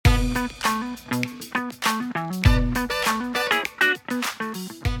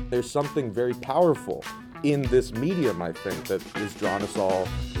There's something very powerful in this medium, I think, that has drawn us all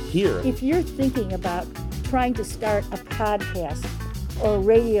here. If you're thinking about trying to start a podcast or a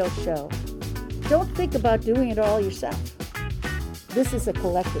radio show, don't think about doing it all yourself. This is a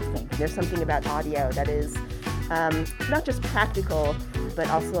collective thing. There's something about audio that is not just practical, but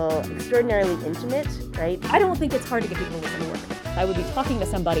also extraordinarily intimate, right? I don't think it's hard to get people to listen to work. I would be talking to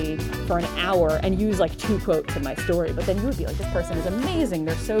somebody for an hour and use like 2 quotes in my story, but then you would be like, this person is amazing,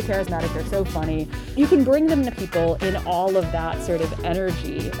 they're so charismatic, they're so funny. You can bring them to people in all of that sort of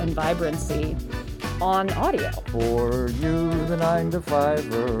energy and vibrancy on audio. For you, the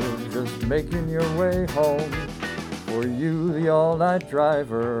 9-to-5er, just making your way home. For you, the all-night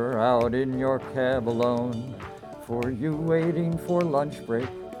driver, out in your cab alone. For you, waiting for lunch break,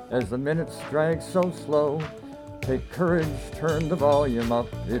 as the minutes drag so slow. Take courage, turn the volume up,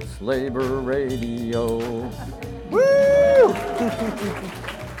 it's Labor Radio. Woo!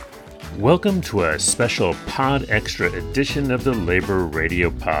 Welcome to a special Pod Extra edition of the Labor Radio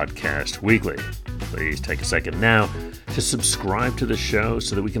Podcast Weekly. Please take a second now to subscribe to the show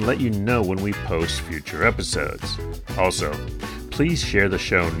so that we can let you know when we post future episodes. Also, please share the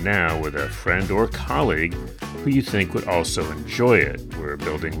show now with a friend or colleague who you think would also enjoy it. We're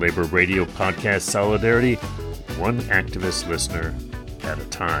building Labor Radio Podcast solidarity one activist listener at a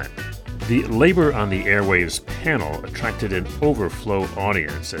time. The Labor on the Airwaves panel attracted an overflow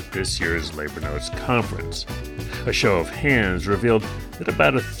audience at this year's Labor Notes conference. A show of hands revealed that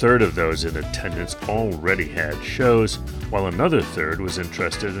about a third of those in attendance already had shows, while another third was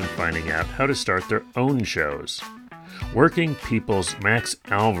interested in finding out how to start their own shows. Working People's Max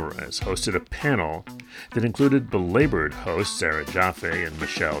Alvarez hosted a panel that included belabored hosts Sarah Jaffe and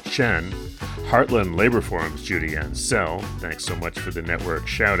Michelle Chen, Heartland Labor Forum's Judy Ansell, thanks so much for the network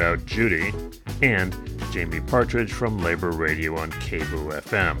shout-out, Judy, and Jamie Partridge from Labor Radio on KBOO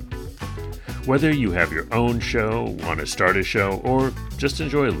FM. Whether you have your own show, want to start a show, or just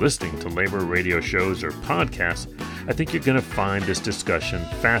enjoy listening to labor radio shows or podcasts, I think you're going to find this discussion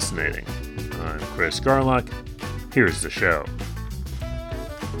fascinating. I'm Chris Garlock. Here's the show.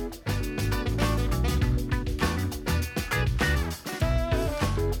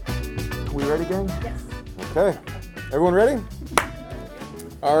 We ready, gang? Yes. Okay. Everyone ready?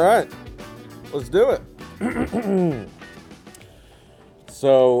 All right. Let's do it.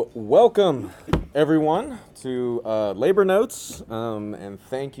 So, welcome, everyone, to Labor Notes, and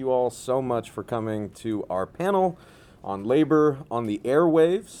thank you all so much for coming to our panel on labor on the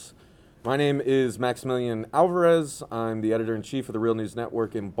airwaves. My name is Maximilian Alvarez. I'm the editor-in-chief of the Real News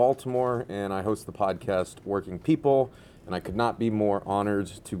Network in Baltimore, and I host the podcast Working People, and I could not be more honored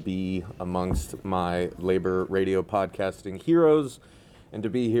to be amongst my labor radio podcasting heroes and to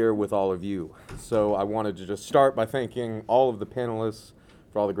be here with all of you. So I wanted to just start by thanking all of the panelists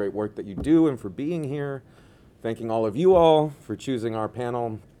for all the great work that you do and for being here, thanking all of you all for choosing our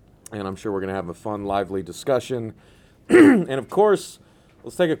panel, and I'm sure we're going to have a fun, lively discussion. And of course,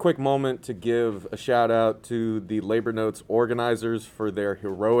 let's take a quick moment to give a shout out to the Labor Notes organizers for their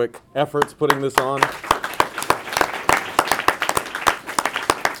heroic efforts putting this on.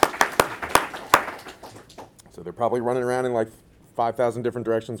 So they're probably running around in like 5,000 different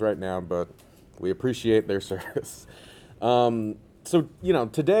directions right now, but we appreciate their service. So,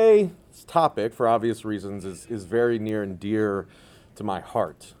 today's topic, for obvious reasons, is very near and dear to my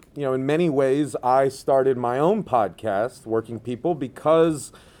heart. In many ways, I started my own podcast, Working People,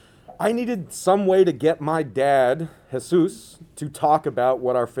 because I needed some way to get my dad, Jesus, to talk about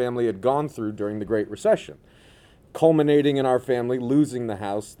what our family had gone through during the Great Recession, culminating in our family losing the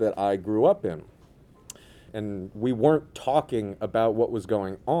house that I grew up in. And we weren't talking about what was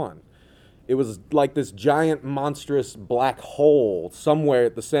going on. It was like this giant, monstrous black hole somewhere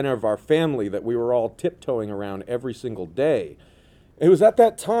at the center of our family that we were all tiptoeing around every single day. It was at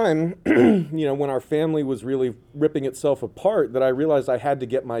that time, when our family was really ripping itself apart, that I realized I had to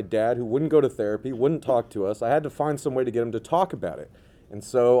get my dad, who wouldn't go to therapy, wouldn't talk to us. I had to find some way to get him to talk about it. And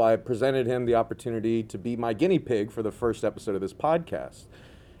so I presented him the opportunity to be my guinea pig for the first episode of this podcast.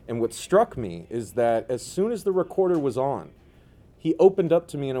 And what struck me is that as soon as the recorder was on, he opened up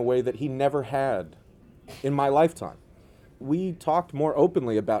to me in a way that he never had in my lifetime. We talked more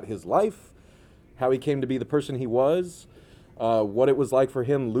openly about his life, how he came to be the person he was, what it was like for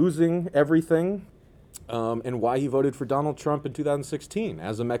him losing everything, and why he voted for Donald Trump in 2016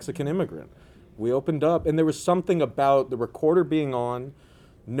 as a Mexican immigrant. We opened up, and there was something about the recorder being on,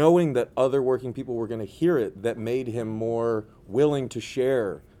 knowing that other working people were going to hear it, that made him more willing to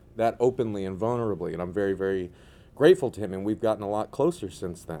share that openly and vulnerably. And I'm very, very grateful to him, and we've gotten a lot closer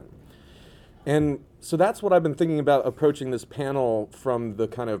since then. And so that's what I've been thinking about approaching this panel from the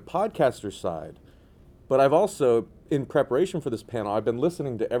kind of podcaster side. But I've also, in preparation for this panel, I've been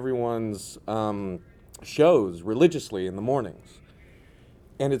listening to everyone's shows religiously in the mornings.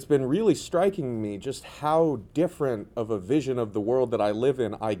 And it's been really striking me just how different of a vision of the world that I live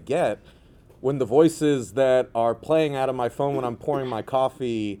in I get when the voices that are playing out of my phone when I'm pouring my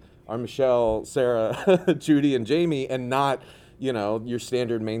coffee are Michelle, Sarah, Judy, and Jamie, and not, your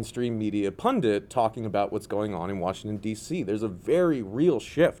standard mainstream media pundit talking about what's going on in Washington, D.C. There's a very real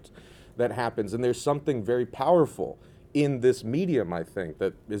shift that happens, and there's something very powerful in this medium, I think,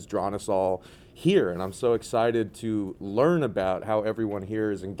 that has drawn us all here. And I'm so excited to learn about how everyone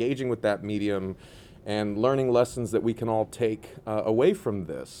here is engaging with that medium and learning lessons that we can all take away from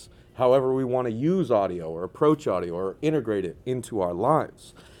this, however we want to use audio or approach audio or integrate it into our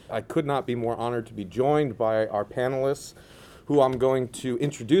lives. I could not be more honored to be joined by our panelists, who I'm going to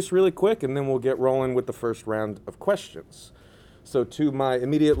introduce really quick, and then we'll get rolling with the first round of questions. So to my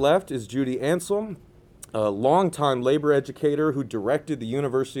immediate left is Judy Ansel, a longtime labor educator who directed the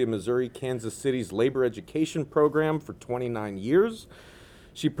University of Missouri Kansas City's labor education program for 29 years.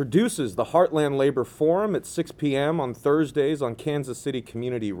 She produces the Heartland Labor Forum at 6 p.m. on Thursdays on Kansas City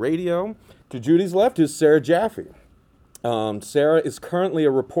Community Radio. To Judy's left is Sarah Jaffe. Sarah is currently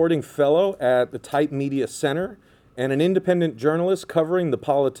a reporting fellow at the Type Media Center and an independent journalist covering the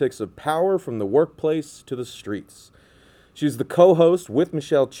politics of power from the workplace to the streets. She's the co-host with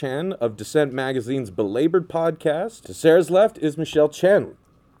Michelle Chen of Dissent Magazine's Belabored podcast. To Sarah's left is Michelle Chen,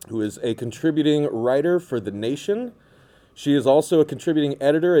 who is a contributing writer for The Nation. She is also a contributing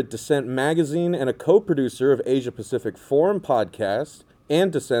editor at Dissent Magazine and a co-producer of Asia Pacific Forum podcast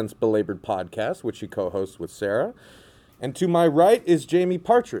and Dissent's Belabored podcast, which she co-hosts with Sarah. And to my right is Jamie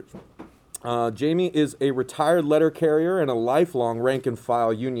Partridge. Jamie is a retired letter carrier and a lifelong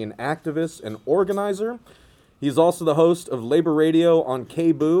rank-and-file union activist and organizer. He's also the host of Labor Radio on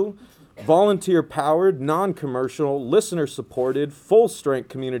KBOO, volunteer-powered, non-commercial, listener-supported, full-strength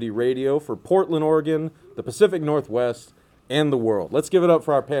community radio for Portland, Oregon, the Pacific Northwest, and the world. Let's give it up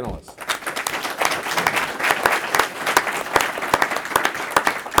for our panelists.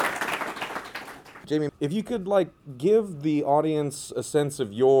 Jamie, if you could give the audience a sense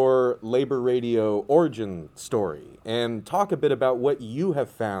of your labor radio origin story and talk a bit about what you have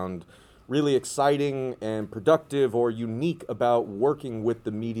found really exciting and productive or unique about working with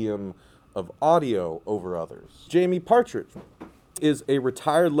the medium of audio over others. Jamie Partridge is a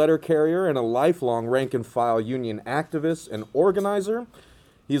retired letter carrier and a lifelong rank-and-file union activist and organizer.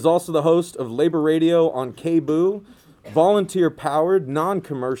 He's also the host of Labor Radio on KBOO, volunteer-powered,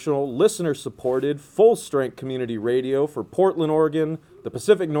 non-commercial, listener-supported, full-strength community radio for Portland, Oregon, the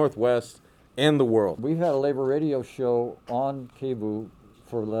Pacific Northwest, and the world. We've had a labor radio show on KBOO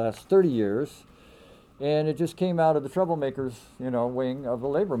for the last 30 years, and it just came out of the troublemakers, wing of the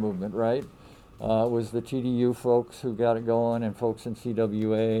labor movement, right? It was the TDU folks who got it going, and folks in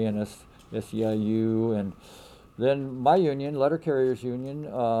CWA and SEIU, and then my union, Letter Carriers Union,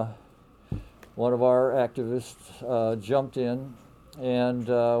 one of our activists jumped in, and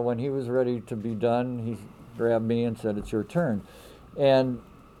when he was ready to be done, he grabbed me and said, "It's your turn." And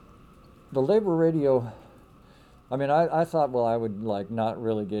the labor radio, I thought, I would not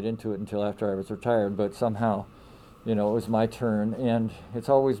really get into it until after I was retired, but somehow, it was my turn, and it's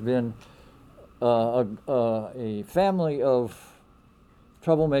always been a family of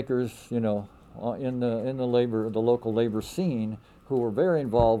troublemakers, in the local labor scene, who were very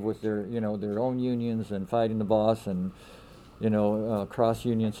involved with their own unions and fighting the boss and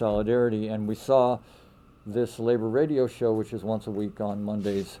cross-union solidarity. And we saw this labor radio show, which is once a week on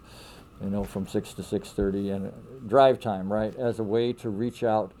Mondays, from 6 to 6:30, and drive time, right, as a way to reach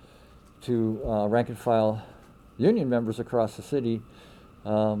out to rank-and-file union members across the city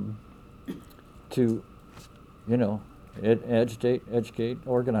to, educate,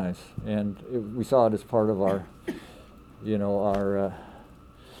 organize. And we saw it as part of our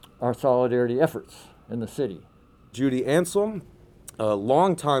solidarity efforts in the city. Judy Ansel, a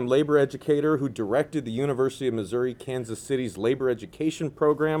longtime labor educator who directed the University of Missouri Kansas City's labor education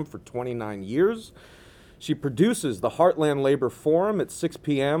program for 29 years. She produces the Heartland Labor Forum at 6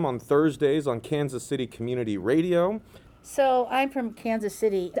 p.m. on Thursdays on Kansas City Community Radio. So I'm from Kansas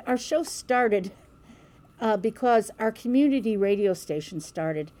City. Our show started because our community radio station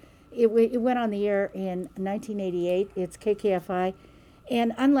started. It went on the air in 1988. It's KKFI.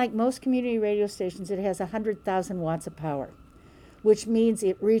 And unlike most community radio stations, it has 100,000 watts of power, which means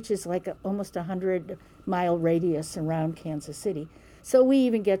it reaches almost 100-mile radius around Kansas City. So we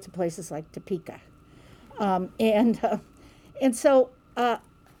even get to places like Topeka. And so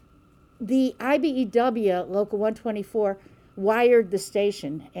the IBEW, Local 124, wired the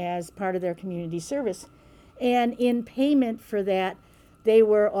station as part of their community service. And in payment for that, they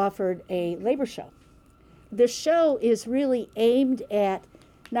were offered a labor show. The show is really aimed at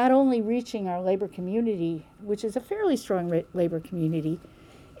not only reaching our labor community, which is a fairly strong labor community,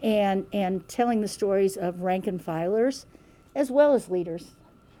 and telling the stories of rank and filers, as well as leaders,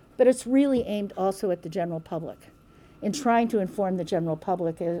 but it's really aimed also at the general public, in trying to inform the general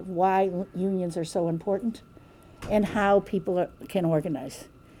public of why unions are so important and how people can organize.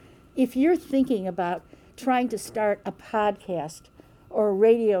 If you're thinking about trying to start a podcast or a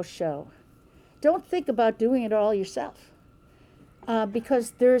radio show, don't think about doing it all yourself,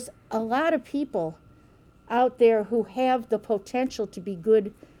 because there's a lot of people out there who have the potential to be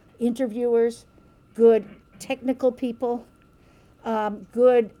good interviewers, good technical people,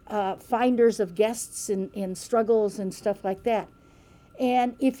 good finders of guests in struggles and stuff like that.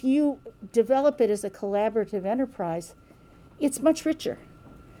 And if you develop it as a collaborative enterprise, it's much richer.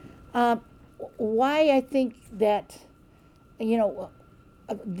 Why I think that,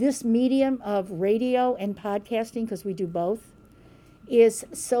 this medium of radio and podcasting, because we do both, is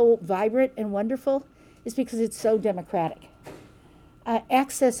so vibrant and wonderful is because it's so democratic.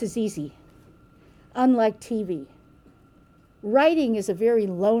 Access is easy, unlike TV. Writing is a very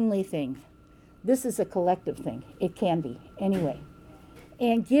lonely thing. This is a collective thing. It can be, anyway.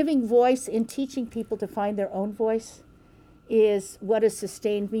 And giving voice and teaching people to find their own voice is what has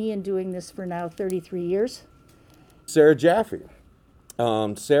sustained me in doing this for now 33 years. Sarah Jaffe.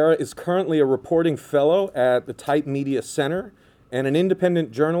 Sarah is currently a reporting fellow at the Type Media Center and an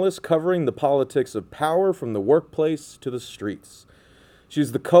independent journalist covering the politics of power from the workplace to the streets.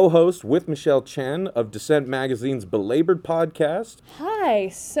 She's the co-host with Michelle Chen of Dissent Magazine's Belabored podcast. Hi.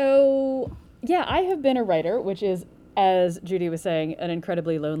 So, yeah, I have been a writer, which is, as Judy was saying, an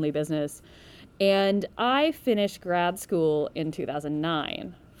incredibly lonely business. And I finished grad school in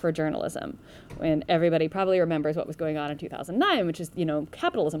 2009 for journalism, when everybody probably remembers what was going on in 2009, which is,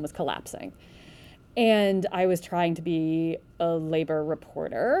 capitalism was collapsing. And I was trying to be a labor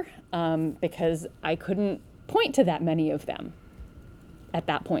reporter because I couldn't point to that many of them at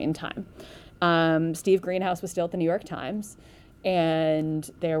that point in time. Steve Greenhouse was still at the New York Times, and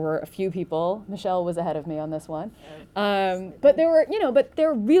there were a few people. Michelle was ahead of me on this one. But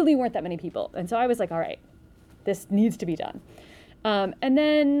there really weren't that many people. And so I was like, all right, this needs to be done. And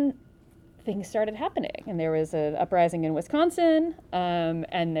then things started happening, and there was an uprising in Wisconsin,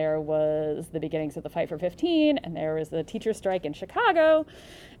 and there was the beginnings of the Fight for 15, and there was the teacher strike in Chicago.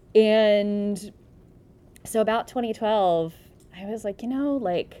 And so about 2012, I was like,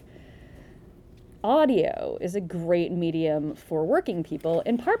 audio is a great medium for working people,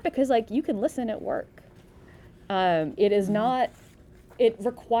 in part because you can listen at work. It is not, it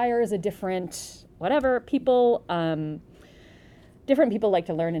requires a different, different people like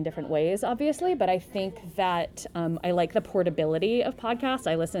to learn in different ways, obviously, but I think that I like the portability of podcasts.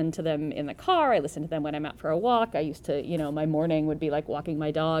 I listen to them in the car. I listen to them when I'm out for a walk. I used to, my morning would be like walking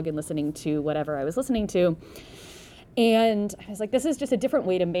my dog and listening to whatever I was listening to. And I was like, this is just a different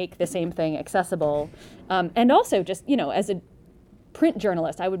way to make the same thing accessible. And also just, as a print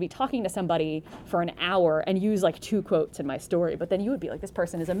journalist, I would be talking to somebody for an hour and use 2 quotes in my story. But then you would be like, this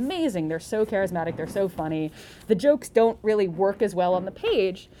person is amazing. They're so charismatic. They're so funny. The jokes don't really work as well on the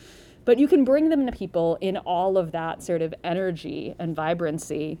page, but you can bring them to people in all of that sort of energy and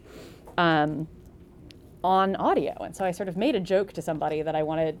vibrancy on audio. And so I sort of made a joke to somebody that I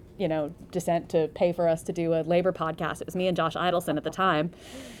wanted, Dissent to pay for us to do a labor podcast. It was me and Josh Idelson at the time.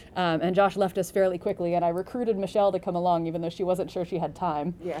 And Josh left us fairly quickly, and I recruited Michelle to come along, even though she wasn't sure she had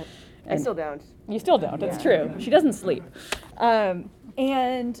time. Yeah, I And still don't. You still don't, it's true. She doesn't sleep.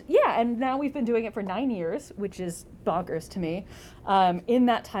 And now we've been doing it for 9 years, which is bonkers to me. In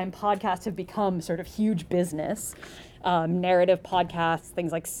that time, podcasts have become sort of huge business. Narrative podcasts,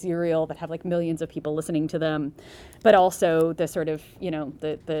 things like Serial that have millions of people listening to them, but also the sort of,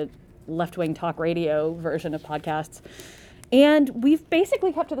 the left-wing talk radio version of podcasts. And we've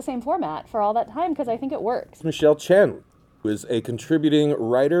basically kept to the same format for all that time because I think it works. Michelle Chen is a contributing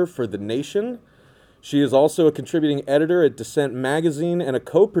writer for The Nation. She is also a contributing editor at Dissent Magazine and a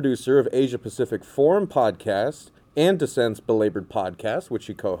co-producer of Asia Pacific Forum podcast and Dissent's Belabored podcast, which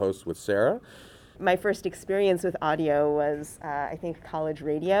she co-hosts with Sarah. My first experience with audio was, I think, college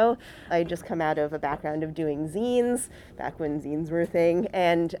radio. I had just come out of a background of doing zines, back when zines were a thing.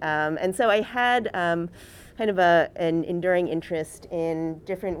 And so I had kind of an enduring interest in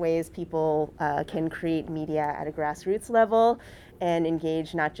different ways people can create media at a grassroots level. and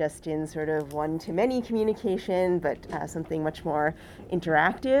engage not just in sort of one-to-many communication, but something much more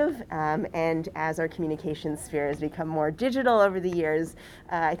interactive. And as our communication sphere has become more digital over the years,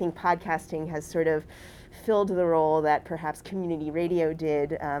 I think podcasting has sort of filled the role that perhaps community radio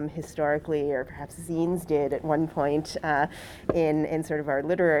did historically, or perhaps zines did at one point in sort of our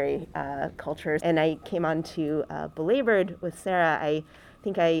literary culture. And I came on to Belabored with Sarah. I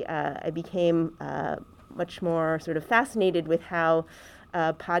think I became much more sort of fascinated with how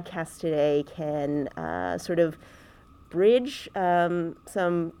podcasts today can sort of bridge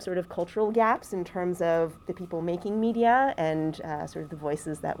some sort of cultural gaps in terms of the people making media and sort of the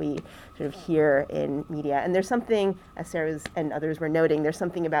voices that we sort of hear in media. And there's something, as Sarah and others were noting, there's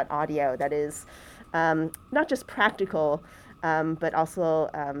something about audio that is not just practical, but also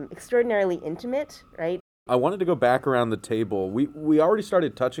extraordinarily intimate, right? I wanted to go back around the table. We already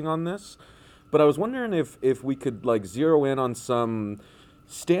started touching on this, but I was wondering if we could like zero in on some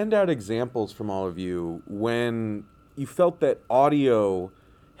standout examples from all of you when you felt that audio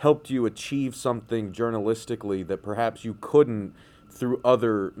helped you achieve something journalistically that perhaps you couldn't through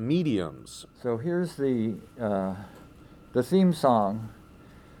other mediums. So here's the theme song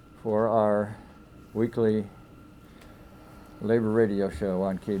for our weekly labor radio show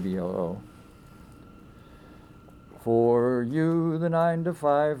on KBLO. For you, the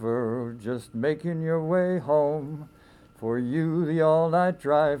 9-to-5er, just making your way home. For you, the all-night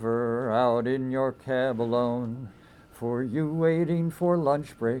driver, out in your cab alone. For you, waiting for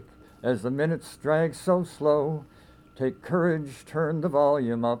lunch break, as the minutes drag so slow. Take courage, turn the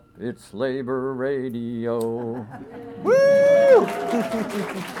volume up, it's labor radio. Woo!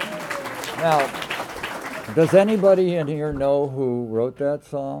 Now, does anybody in here know who wrote that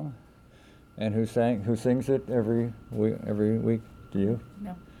song? And who sings it every week? Do you?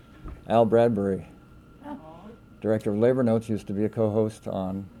 No. Al Bradbury, director of Labor Notes, used to be a co-host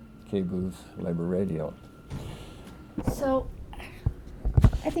on KBOO's Labor Radio. So,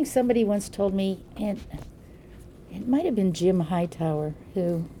 I think somebody once told me, and it might have been Jim Hightower,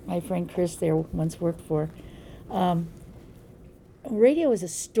 who my friend Chris there once worked for. Radio is a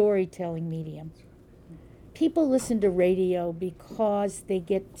storytelling medium. People listen to radio because they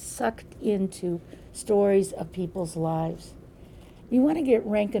get sucked into stories of people's lives. You want to get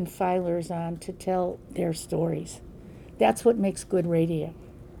rank and filers on to tell their stories. That's what makes good radio.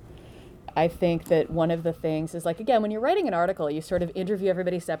 I think that one of the things is, like, again, when you're writing an article, you sort of interview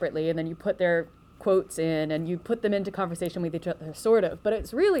everybody separately and then you put their quotes in and you put them into conversation with each other, sort of. But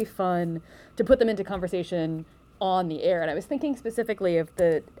it's really fun to put them into conversation on the air. And I was thinking specifically of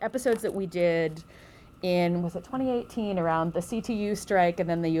the episodes that we did in, was it 2018, around the CTU strike and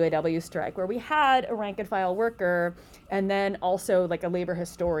then the UAW strike, where we had a rank and file worker and then also like a labor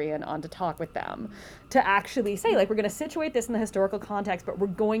historian on to talk with them to actually say, like, we're going to situate this in the historical context, but we're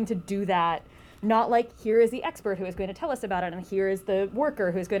going to do that not like, here is the expert who is going to tell us about it and here is the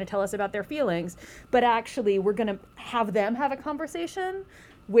worker who's going to tell us about their feelings, but actually we're going to have them have a conversation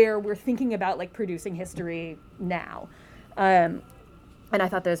where we're thinking about like producing history now. And I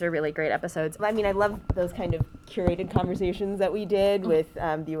thought those were really great episodes. I mean, I love those kind of curated conversations that we did with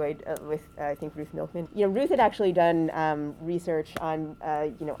I think Ruth Milkman. You know, Ruth had actually done research on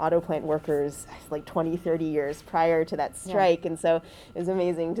auto plant workers like 20, 30 years prior to that strike, and so it was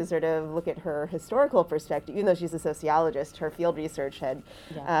amazing to sort of look at her historical perspective. Even though she's a sociologist, her field research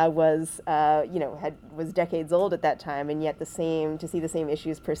was decades old at that time, and yet to see the same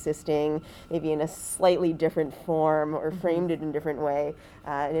issues persisting, maybe in a slightly different form or framed it in a different way.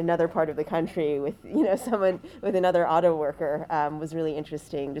 In another part of the country with someone with another auto worker was really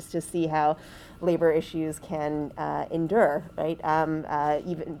interesting, just to see how labor issues can endure, right?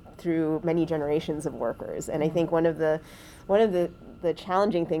 Even through many generations of workers. And I think one of the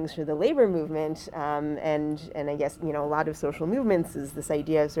challenging things for the labor movement, and I guess a lot of social movements, is this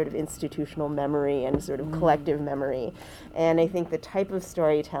idea of sort of institutional memory and sort of collective memory. And I think the type of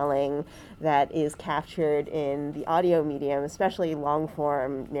storytelling that is captured in the audio medium, especially long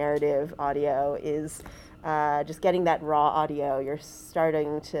form narrative audio, is just getting that raw audio. You're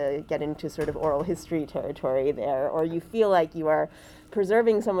starting to get into sort of oral history territory there, or you feel like you are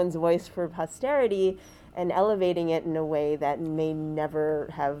preserving someone's voice for posterity and elevating it in a way that may never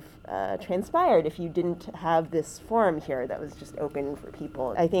have transpired if you didn't have this forum here that was just open for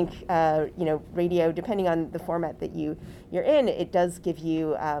people. I think radio, depending on the format that you're in, it does give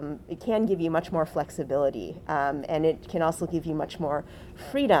you, it can give you much more flexibility, and it can also give you much more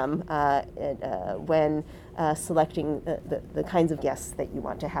freedom when selecting the kinds of guests that you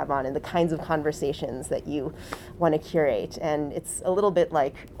want to have on and the kinds of conversations that you want to curate. And it's a little bit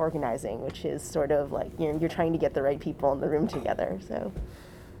like organizing, which is sort of like, you're trying to get the right people in the room together. So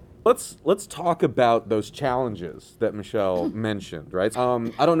Let's talk about those challenges that Michelle mentioned, right?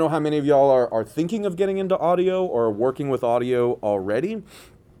 I don't know how many of y'all are thinking of getting into audio or working with audio already,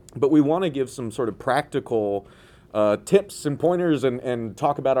 but we want to give some sort of practical tips and pointers and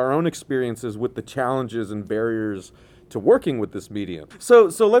talk about our own experiences with the challenges and barriers to working with this medium.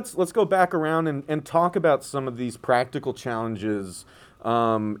 So let's go back around and talk about some of these practical challenges.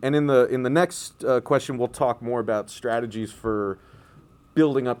 And in the next question, we'll talk more about strategies for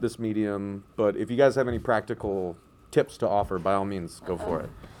building up this medium. But if you guys have any practical tips to offer, by all means, go for it.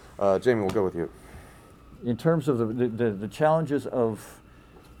 Jamie, we'll go with you. In terms of the challenges of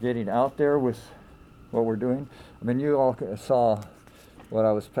getting out there with what we're doing, I mean, you all saw what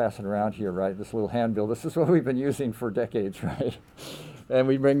I was passing around here, right? This little handbill. This is what we've been using for decades, right? And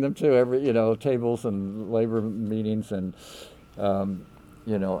we bring them to every, tables and labor meetings and,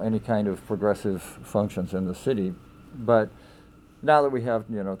 any kind of progressive functions in the city. But now that we have,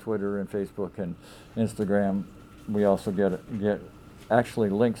 Twitter and Facebook and Instagram, we also get actually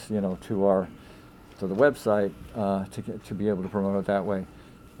links, to the website to be able to promote it that way.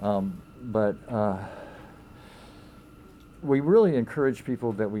 But we really encourage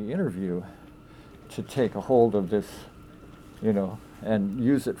people that we interview to take a hold of this, and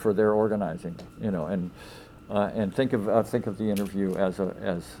use it for their organizing, and think of the interview as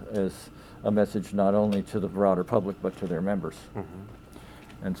a message not only to the broader public but to their members. Mm-hmm.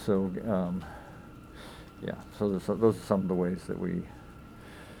 And so, so those are some of the ways that we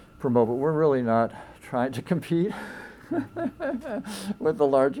promote. But we're really not trying to compete with the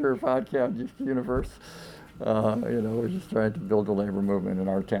larger podcast universe. We're just trying to build a labor movement in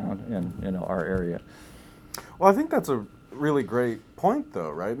our town and our area. Well, I think that's a really great point,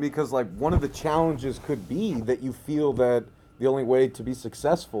 though, right? Because one of the challenges could be that you feel that the only way to be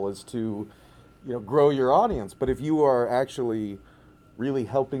successful is to, grow your audience. But if you are actually really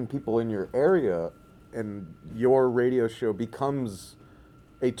helping people in your area, and your radio show becomes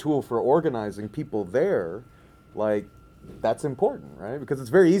a tool for organizing people there, that's important, right? Because it's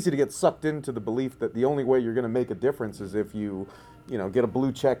very easy to get sucked into the belief that the only way you're going to make a difference is if you, get a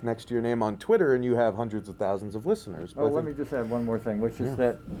blue check next to your name on Twitter and you have hundreds of thousands of listeners. But let me just add one more thing, which is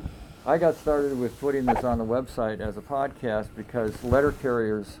that I got started with putting this on the website as a podcast because letter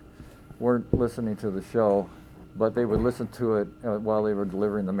carriers weren't listening to the show, but they would listen to it while they were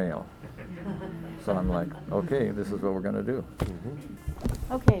delivering the mail. So I'm like, okay, this is what we're going to do.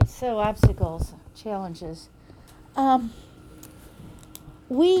 Mm-hmm. Okay, so obstacles, challenges. Our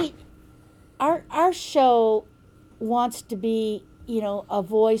show wants to be, a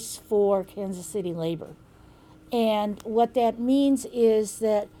voice for Kansas City labor. And what that means is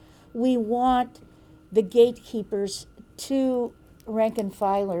that we want the gatekeepers to rank and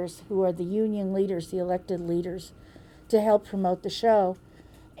filers, who are the union leaders, the elected leaders, to help promote the show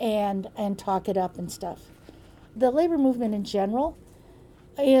and talk it up and stuff. The labor movement in general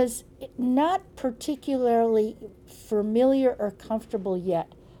is not particularly familiar or comfortable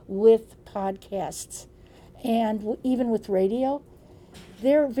yet with podcasts, and even with radio.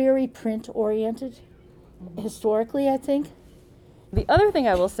 They're very print-oriented, historically, I think. The other thing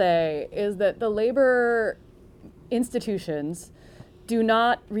I will say is that the labor institutions do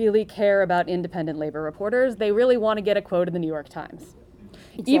not really care about independent labor reporters. They really want to get a quote in the New York Times.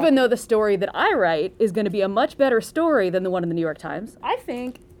 Exactly. Even though the story that I write is going to be a much better story than the one in the New York Times, I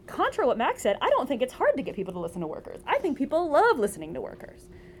think, contra what Max said, I don't think it's hard to get people to listen to workers. I think people love listening to workers.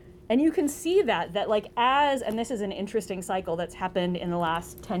 And you can see that and this is an interesting cycle that's happened in the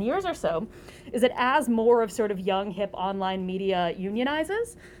last 10 years or so, is that as more of sort of young, hip online media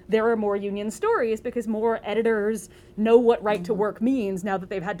unionizes, there are more union stories because more editors know what right to work means now that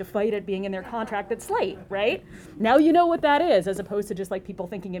they've had to fight it being in their contract at Slate, right? Now you know what that is, as opposed to just people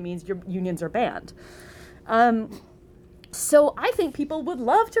thinking it means your unions are banned. So I think people would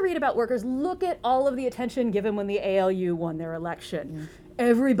love to read about workers. Look at all of the attention given when the ALU won their election. Mm-hmm.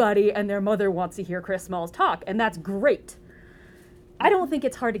 Everybody and their mother wants to hear Chris Smalls talk, and that's great. I don't think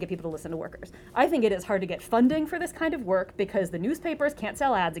it's hard to get people to listen to workers. I think it is hard to get funding for this kind of work because the newspapers can't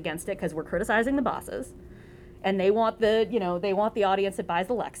sell ads against it because we're criticizing the bosses. And they want the audience that buys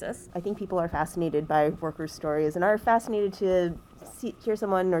the Lexus. I think people are fascinated by workers' stories and are fascinated to hear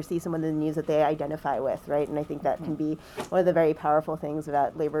someone or see someone in the news that they identify with, right? And I think that can be one of the very powerful things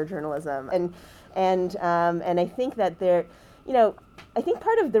about labor journalism. And I think that I think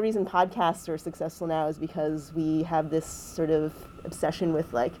part of the reason podcasts are successful now is because we have this sort of obsession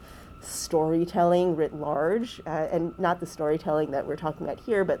with storytelling writ large, and not the storytelling that we're talking about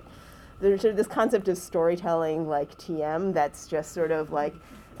here, but there's sort of this concept of storytelling like TM that's just sort of like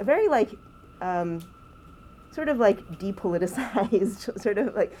a very sort of like depoliticized sort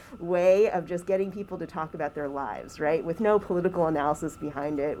of like way of just getting people to talk about their lives, right? With no political analysis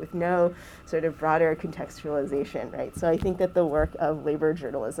behind it, with no sort of broader contextualization, right? So I think that the work of labor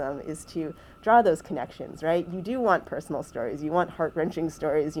journalism is to draw those connections, right? You do want personal stories, you want heart-wrenching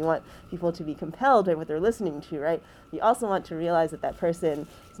stories, you want people to be compelled by what they're listening to, right? You also want to realize that that person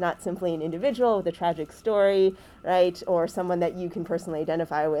is not simply an individual with a tragic story, right? Or someone that you can personally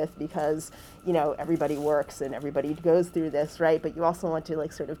identify with because, you know, everybody works and everybody goes through this, right? But you also want to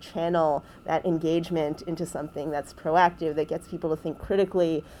like sort of channel that engagement into something that's proactive, that gets people to think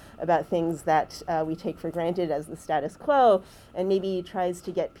critically about things that we take for granted as the status quo, and maybe tries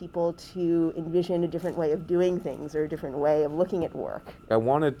to get people to envision a different way of doing things or a different way of looking at work. I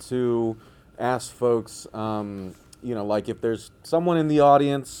wanted to ask folks, you know, like if there's someone in the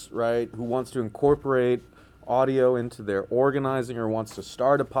audience, right, who wants to incorporate audio into their organizing or wants to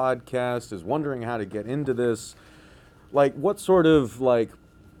start a podcast, is wondering how to get into this, like what sort of like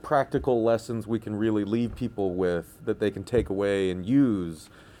practical lessons we can really leave people with that they can take away and use.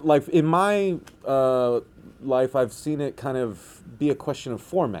 Like in my life, I've seen it kind of be a question of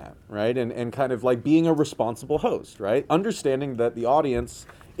format, right? And kind of like being a responsible host, right? Understanding that the audience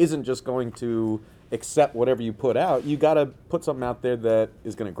isn't just going to accept whatever you put out. You got to put something out there that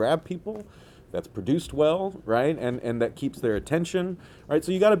is going to grab people, that's produced well, right? And that keeps their attention, right?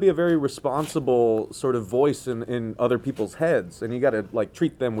 So you got to be a very responsible sort of voice in other people's heads, and you got to like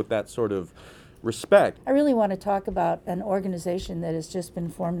treat them with that sort of respect. I really want to talk about an organization that has just been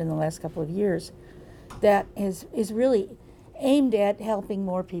formed in the last couple of years that is really aimed at helping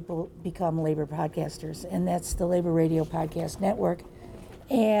more people become labor podcasters, and that's the Labor Radio Podcast Network.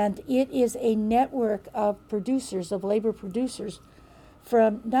 And it is a network of producers, of labor producers,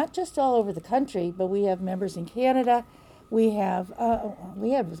 from not just all over the country, but we have members in Canada. We have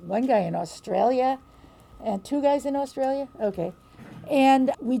one guy in Australia and two guys in Australia. Okay.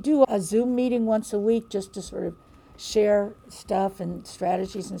 And we do a Zoom meeting once a week just to sort of share stuff and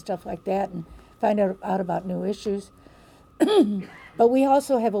strategies and stuff like that and find out about new issues. But we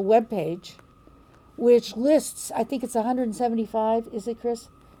also have a webpage which lists, I think it's 175, is it, Chris?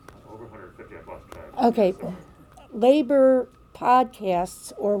 Over 150, I've lost track. Okay. Labor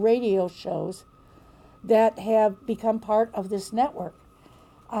podcasts or radio shows that have become part of this network.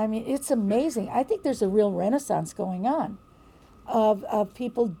 I mean, it's amazing. I think there's a real renaissance going on of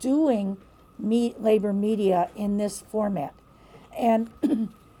people doing labor media in this format. And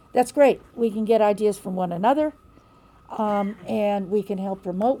that's great. We can get ideas from one another, and we can help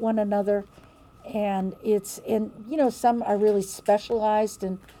promote one another. And you know, some are really specialized,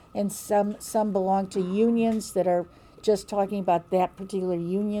 and some belong to unions that are just talking about that particular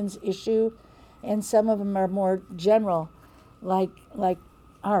union's issue, and some of them are more general, like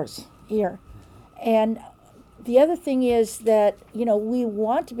ours here. And the other thing is that, you know, we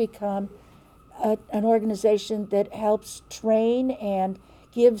want to become an organization that helps train and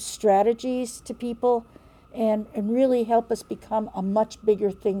give strategies to people and really help us become a much bigger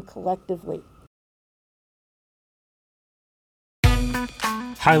thing collectively.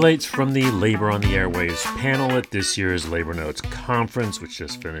 Highlights from the Labor on the Airwaves panel at this year's Labor Notes Conference, which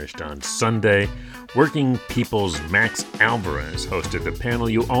just finished on Sunday. Working People's Max Alvarez hosted the panel.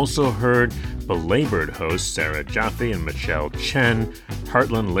 You also heard belabored hosts Sarah Jaffe and Michelle Chen,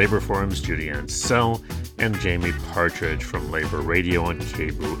 Heartland Labor Forum's Judy Ansell, and Jamie Partridge from Labor Radio on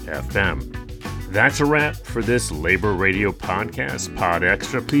KBOO FM. That's a wrap for this Labor Radio podcast, Pod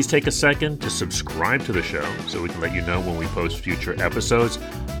Extra. Please take a second to subscribe to the show so we can let you know when we post future episodes.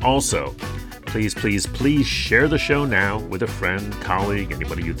 Also, please share the show now with a friend, colleague,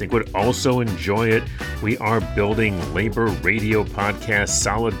 anybody you think would also enjoy it. We are building Labor Radio podcast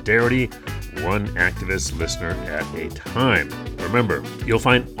solidarity, one activist listener at a time. Remember, you'll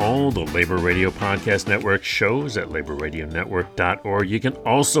find all the Labor Radio Podcast Network shows at laborradionetwork.org. You can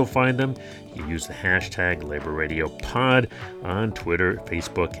also find them. You use the hashtag LaborRadioPod on Twitter,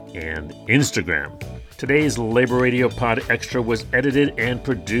 Facebook, and Instagram. Today's Labor Radio Pod Extra was edited and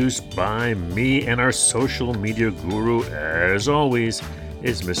produced by me, and our social media guru, as always,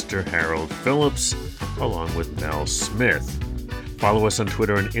 is Mr. Harold Phillips, along with Mel Smith. Follow us on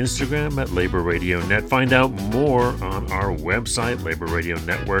Twitter and Instagram at Labor Radio Net. Find out more on our website,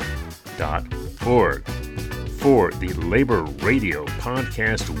 laborradionetwork.org. For the Labor Radio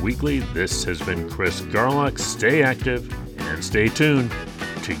Podcast Weekly, this has been Chris Garlock. Stay active and stay tuned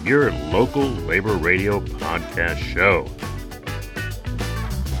to your local Labor Radio podcast show.